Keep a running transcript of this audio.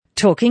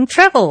Talking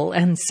Travel,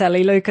 and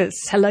Sally Lucas,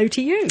 hello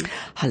to you.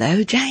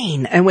 Hello,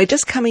 Jane. And we're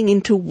just coming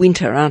into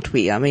winter, aren't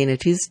we? I mean,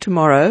 it is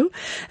tomorrow,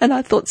 and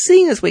I thought,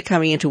 seeing as we're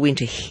coming into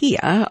winter here,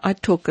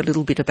 I'd talk a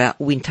little bit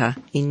about winter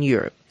in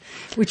Europe.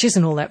 Which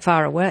isn't all that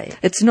far away.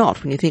 It's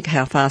not, when you think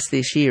how fast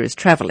this year is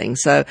travelling.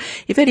 So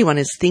if anyone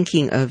is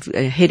thinking of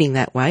heading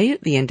that way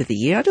at the end of the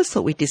year, I just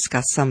thought we'd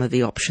discuss some of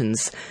the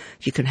options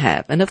you can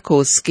have. And of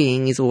course,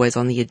 skiing is always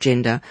on the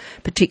agenda,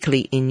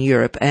 particularly in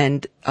Europe.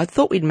 And I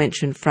thought we'd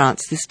mention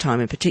France this time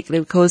in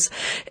particular because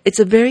it's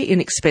a very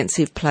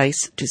inexpensive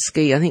place to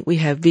ski. I think we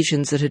have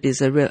visions that it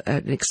is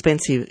an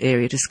expensive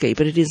area to ski,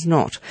 but it is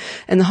not.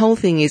 And the whole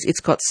thing is it's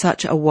got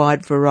such a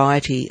wide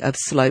variety of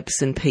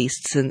slopes and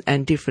pistes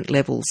and different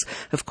levels,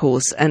 of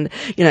course. And,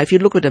 you know, if you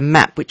look at a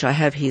map, which I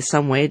have here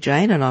somewhere,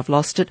 Jane, and I've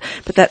lost it,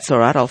 but that's all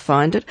right, I'll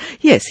find it.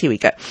 Yes, here we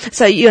go.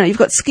 So, you know, you've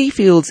got ski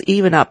fields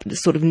even up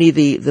sort of near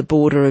the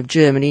border of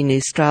Germany,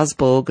 near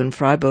Strasbourg and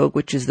Freiburg,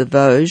 which is the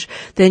Vosges.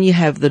 Then you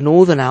have the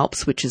Northern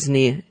Alps, which is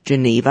near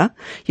Geneva.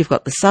 You've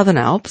got the Southern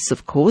Alps,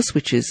 of course,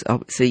 which is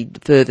obviously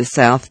further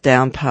south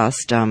down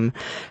past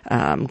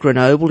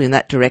Grenoble in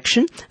that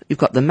direction. You've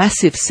got the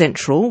massive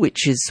Central,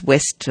 which is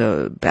west,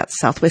 about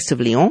southwest of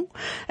Lyon.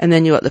 And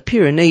then you've got the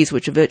Pyrenees,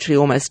 which are virtually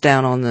almost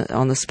down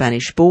on the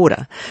Spanish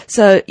border.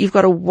 So you've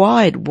got a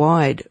wide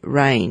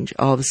range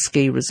of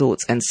ski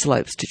resorts and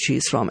slopes to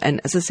choose from.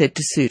 And as I said,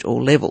 to suit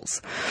all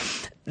levels.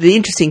 The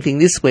interesting thing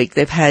this week,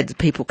 they've had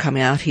people come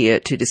out here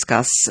to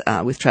discuss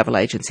with travel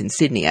agents in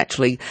Sydney,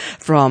 actually,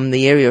 from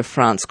the area of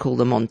France called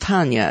the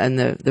Montagne and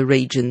the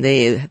region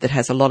there that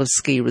has a lot of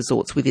ski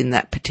resorts within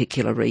that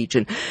particular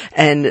region.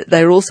 And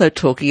they're also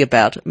talking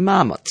about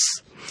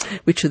marmots,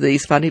 which are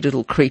these funny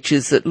little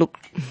creatures that look,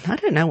 I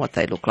don't know what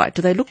they look like.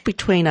 Do they look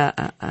between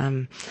a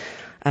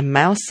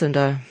mouse and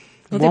a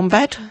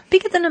wombat?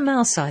 Bigger than a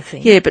mouse, I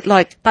think. Yeah, but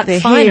they're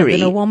finer hairy.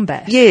 than a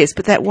wombat. Yes,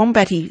 but that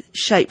wombatty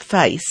shaped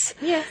face.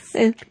 Yes.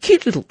 They're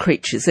cute little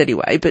creatures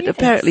anyway, but yes.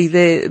 Apparently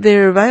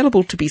they're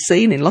available to be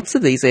seen in lots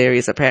of these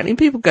areas apparently. And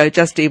people go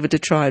just even to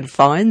try and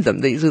find them,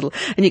 these little,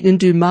 and you can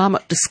do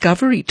marmot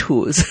discovery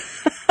tours.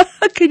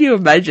 Can you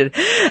imagine?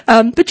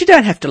 But you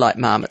don't have to like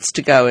marmots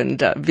to go and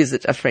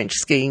visit a French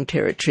skiing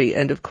territory.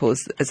 And of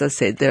course, as I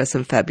said, there are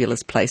some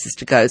fabulous places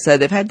to go. So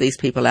they've had these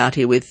people out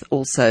here with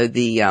also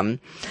the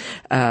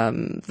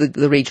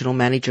regional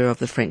manager of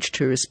the French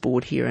Tourist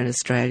Board here in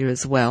Australia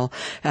as well.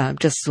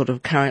 Just sort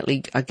of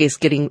currently, I guess,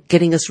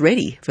 getting us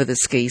ready for the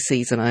ski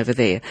season over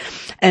there.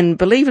 And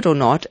believe it or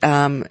not,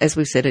 as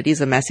we've said, it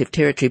is a massive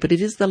territory, but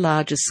it is the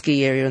largest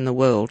ski area in the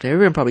world.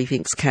 Everyone probably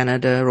thinks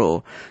Canada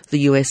or the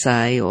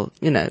USA or,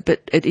 you know,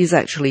 but it is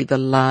actually the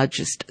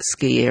largest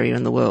ski area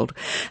in the world.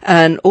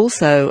 And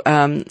also,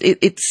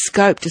 its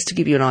scope, just to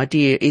give you an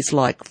idea, is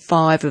like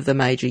 5 of the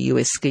major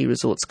US ski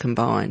resorts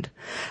combined.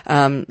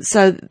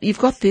 So you've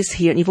got this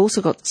here, and you've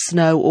also got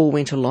snow all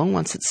winter long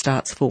once it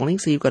starts falling,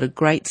 so you've got a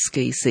great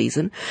ski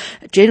season.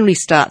 It generally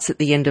starts at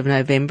the end of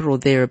November or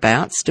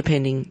thereabouts,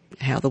 depending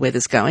how the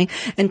weather's going,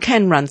 and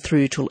can run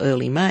through till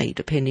early May,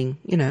 depending,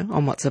 you know,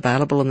 on what's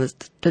available and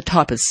the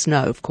type of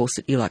snow, of course,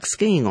 that you like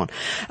skiing on.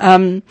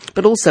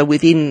 But also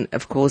within,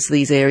 of course,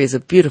 these areas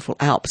of beautiful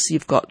Alps,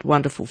 you've got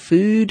wonderful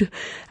food,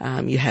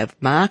 you have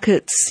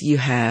markets, you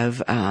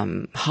have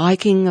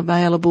hiking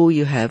available,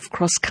 you have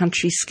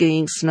cross-country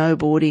skiing,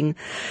 snowboarding,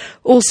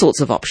 all sorts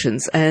of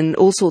options and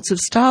all sorts of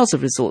styles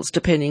of resorts,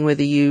 depending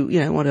whether you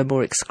want a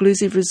more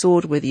exclusive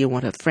resort, whether you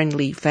want a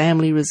friendly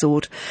family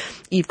resort.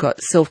 You've got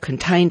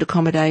self-contained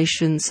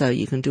accommodation, so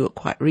you can do it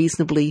quite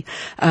reasonably.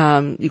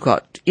 You've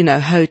got,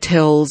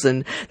 hotels,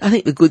 and I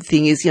think the good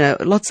thing is,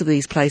 lots of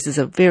these places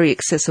are very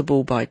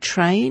accessible by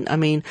train. I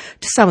mean,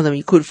 to some of them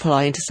you could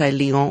fly into, say,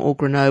 Lyon or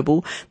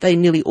Grenoble. They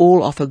nearly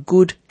all offer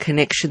good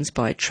connections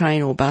by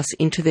train or bus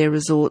into their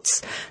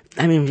resorts.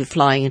 I mean, if you're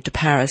flying into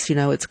Paris,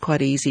 it's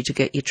quite easy to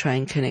get your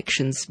train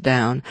connections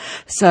down.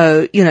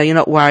 So, you're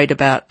not worried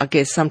about, I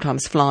guess,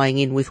 sometimes flying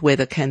in with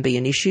weather can be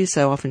an issue.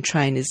 So often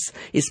train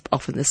is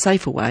often the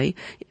safer way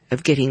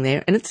of getting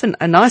there. And it's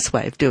a nice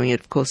way of doing it,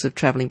 of course, of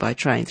travelling by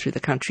train through the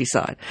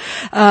countryside.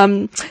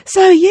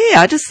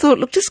 I just thought,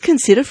 look, just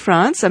consider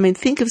France. I mean,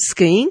 think of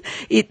skiing.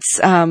 It's,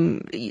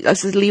 I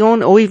said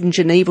Lyon or even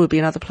Geneva would be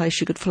another place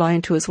you could fly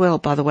into as well,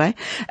 by the way.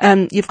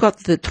 You've got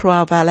the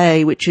Trois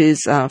Vallées, which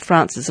is,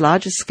 France's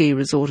largest ski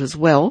resort as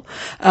well.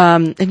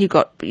 And you've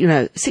got,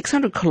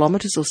 600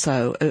 kilometres or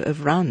so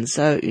of runs.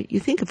 So you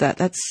think of that,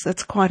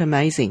 that's quite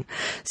amazing.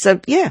 So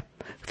yeah.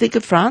 Think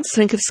of France,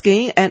 think of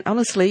skiing, and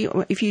honestly,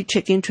 if you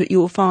check into it, you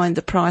will find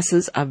the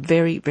prices are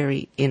very,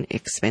 very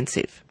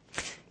inexpensive.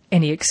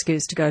 Any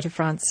excuse to go to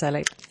France,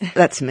 Sally.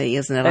 That's me,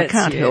 isn't it? I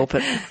can't help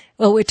it.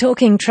 Well, we're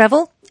talking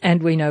travel,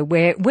 and we know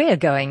where we're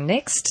going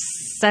next.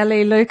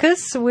 Sally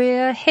Lucas,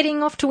 we're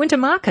heading off to winter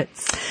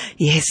markets.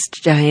 Yes,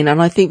 Jane,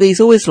 and I think these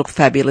always look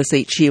fabulous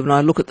each year when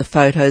I look at the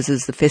photos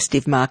as the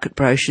festive market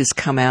brochures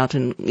come out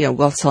and,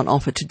 what's on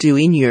offer to do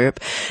in Europe.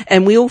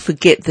 And we all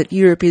forget that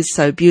Europe is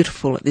so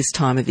beautiful at this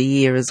time of the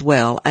year as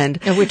well. And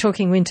we're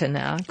talking winter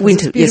now.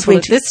 Winter, yes,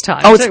 winter. At this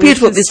time. Oh, it's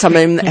beautiful at this time.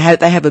 I mean,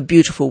 they have a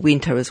beautiful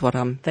winter is what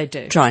I'm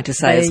trying to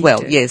say as well.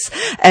 Do. Yes.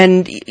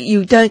 And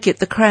you don't get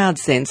the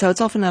crowds then. So it's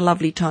often a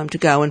lovely time to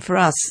go. And for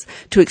us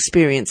to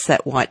experience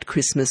that white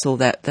Christmas or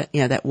that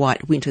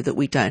white winter that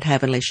we don't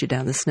have unless you're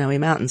down the snowy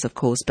mountains, of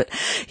course. But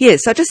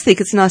yes, I just think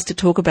it's nice to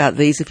talk about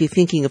these if you're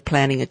thinking of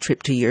planning a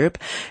trip to Europe.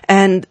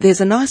 And there's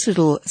a nice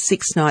little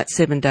 6-night,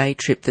 7-day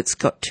trip that's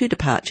got 2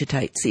 departure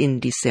dates in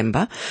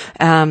December,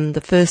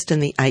 the 1st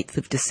and the 8th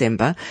of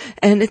December.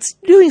 And it's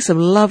doing some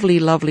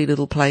lovely, lovely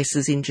little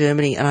places in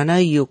Germany. And I know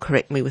you'll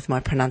correct me with my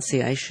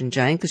pronunciation,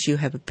 Jane, because you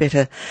have a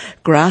better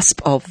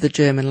grasp of the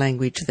German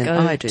language than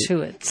I do. Go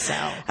to it,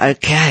 Sal.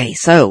 Okay,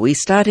 so we're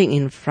starting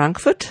in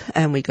Frankfurt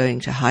and we're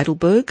going to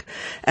Heidelberg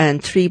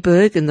and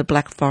Triberg in the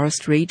Black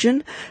Forest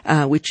region,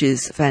 which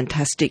is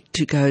fantastic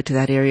to go to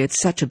that area.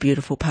 It's such a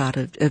beautiful part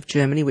of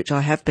Germany, which I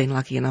have been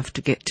lucky enough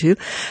to get to.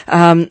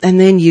 And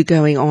then you're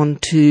going on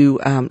to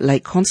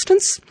Lake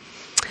Constance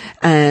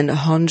and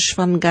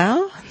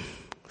Hohenschwangau.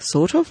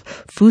 Sort of.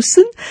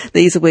 Fussen.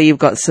 These are where you've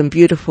got some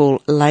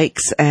beautiful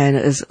lakes and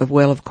as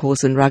well, of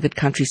course, in rugged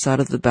countryside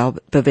of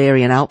the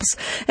Bavarian Alps.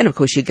 And, of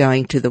course, you're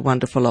going to the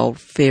wonderful old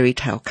fairy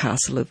tale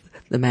castle of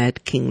the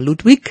Mad King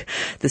Ludwig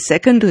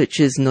II, which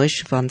is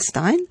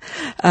Neuschwanstein.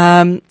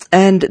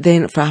 And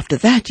then after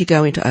that, you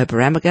go into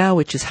Oberammergau,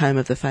 which is home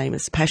of the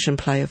famous Passion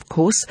Play, of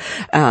course,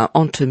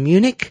 onto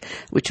Munich,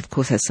 which, of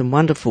course, has some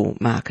wonderful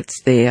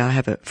markets there. I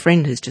have a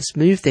friend who's just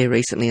moved there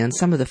recently, and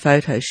some of the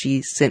photos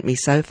she sent me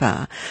so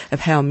far of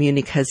how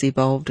Munich has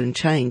evolved and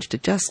changed are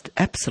just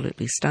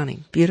absolutely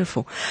stunning.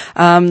 Beautiful.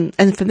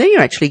 And from there,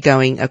 you're actually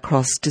going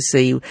across to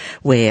see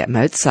where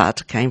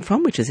Mozart came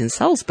from, which is in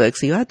Salzburg.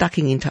 So you are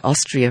ducking into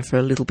Austria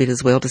for a little bit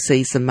as well to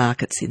see some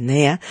markets in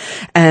there.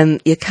 And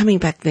you're coming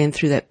back then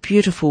through that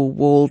beautiful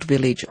walled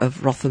village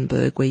of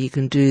Rothenburg where you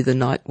can do the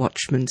night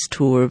watchman's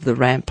tour of the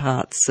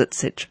ramparts,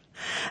 etc.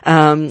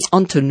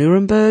 On to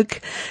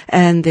Nuremberg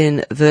and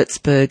then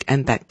Würzburg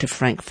and back to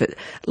Frankfurt.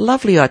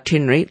 Lovely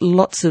itinerary,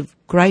 lots of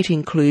great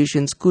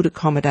inclusions, good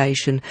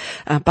accommodation,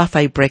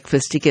 buffet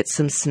breakfast, you get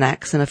some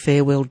snacks and a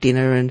farewell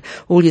dinner and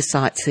all your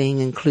sightseeing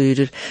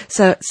included.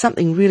 So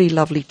something really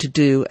lovely to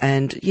do.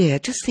 And yeah,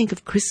 just think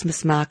of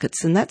Christmas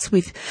markets, and that's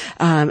with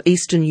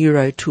Eastern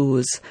Euro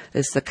Tours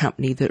as the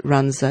company that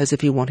runs those,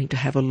 if you're wanting to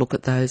have a look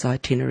at those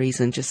itineraries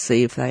and just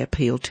see if they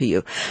appeal to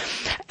you.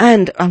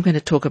 And I'm going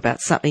to talk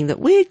about something that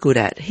we're good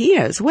at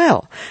here as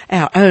well.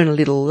 Our own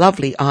little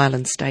lovely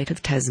island state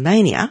of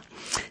Tasmania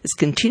is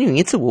continuing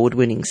its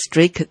award-winning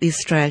streak at the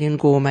Australian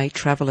Gourmet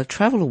Traveller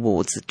Travel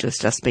Awards that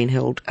just been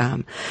held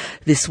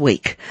this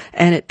week.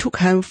 And it took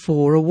home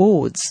 4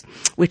 awards,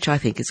 which I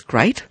think is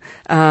great.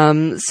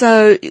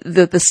 So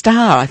the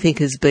star, I think,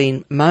 has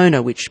been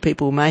Mona, which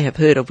people may have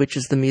heard of, which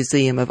is the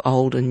Museum of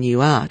Old and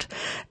New Art.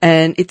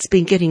 And it's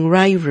been getting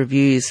rave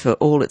reviews for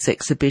all its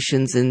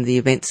exhibitions and the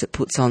events it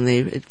puts on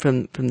there,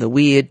 from the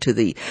weird to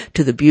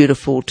the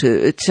beautiful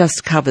it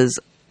just covers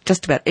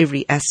just about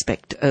every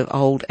aspect of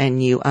old and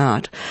new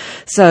art.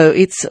 So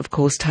it's, of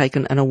course,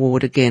 taken an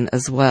award again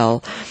as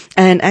well.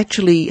 And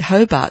actually,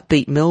 Hobart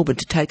beat Melbourne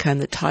to take home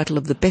the title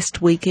of the best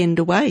weekend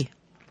away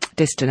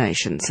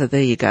destination. So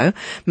there you go.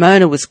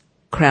 Mona was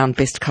crowned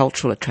Best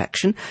Cultural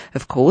Attraction,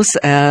 of course,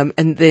 and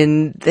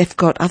then they've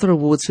got other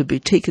awards for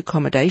boutique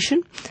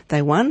accommodation.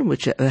 They won,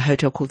 which a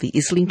hotel called the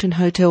Islington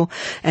Hotel,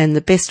 and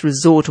the Best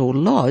Resort or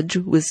Lodge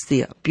was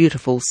the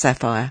beautiful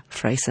Sapphire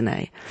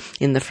Freycinet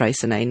in the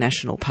Freycinet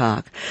National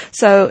Park.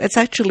 So it's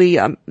actually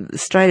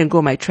Australian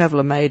Gourmet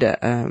Traveller made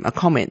a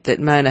comment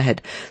that Mona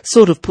had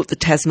sort of put the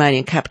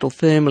Tasmanian capital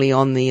firmly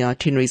on the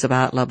itineraries of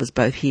art lovers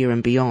both here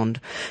and beyond,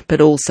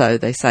 but also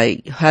they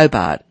say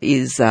Hobart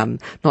is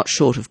not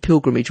short of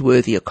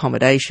pilgrimage-worthy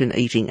accommodation,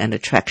 eating and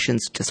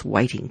attractions just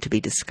waiting to be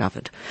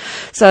discovered.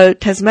 So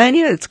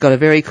Tasmania, it's got a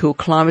very cool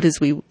climate as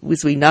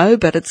we know,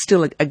 but it's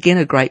still again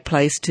a great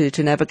place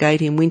to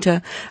navigate in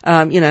winter.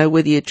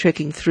 Whether you're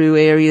trekking through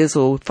areas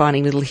or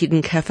finding little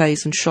hidden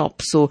cafes and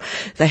shops, or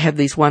they have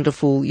these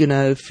wonderful,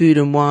 food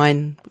and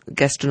wine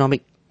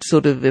gastronomic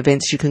sort of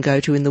events you can go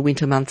to in the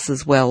winter months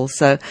as well.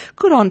 So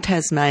good on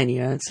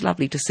Tasmania. It's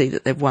lovely to see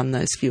that they've won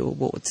those few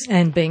awards.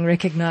 And being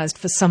recognised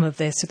for some of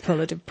their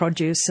superlative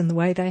produce and the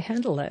way they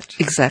handle it.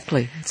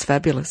 Exactly. It's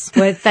fabulous.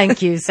 Well,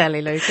 thank you,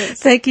 Sally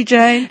Lucas. Thank you,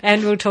 Jane.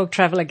 And we'll talk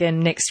travel again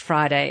next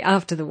Friday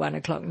after the 1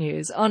 o'clock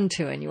news on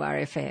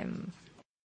 2NURFM.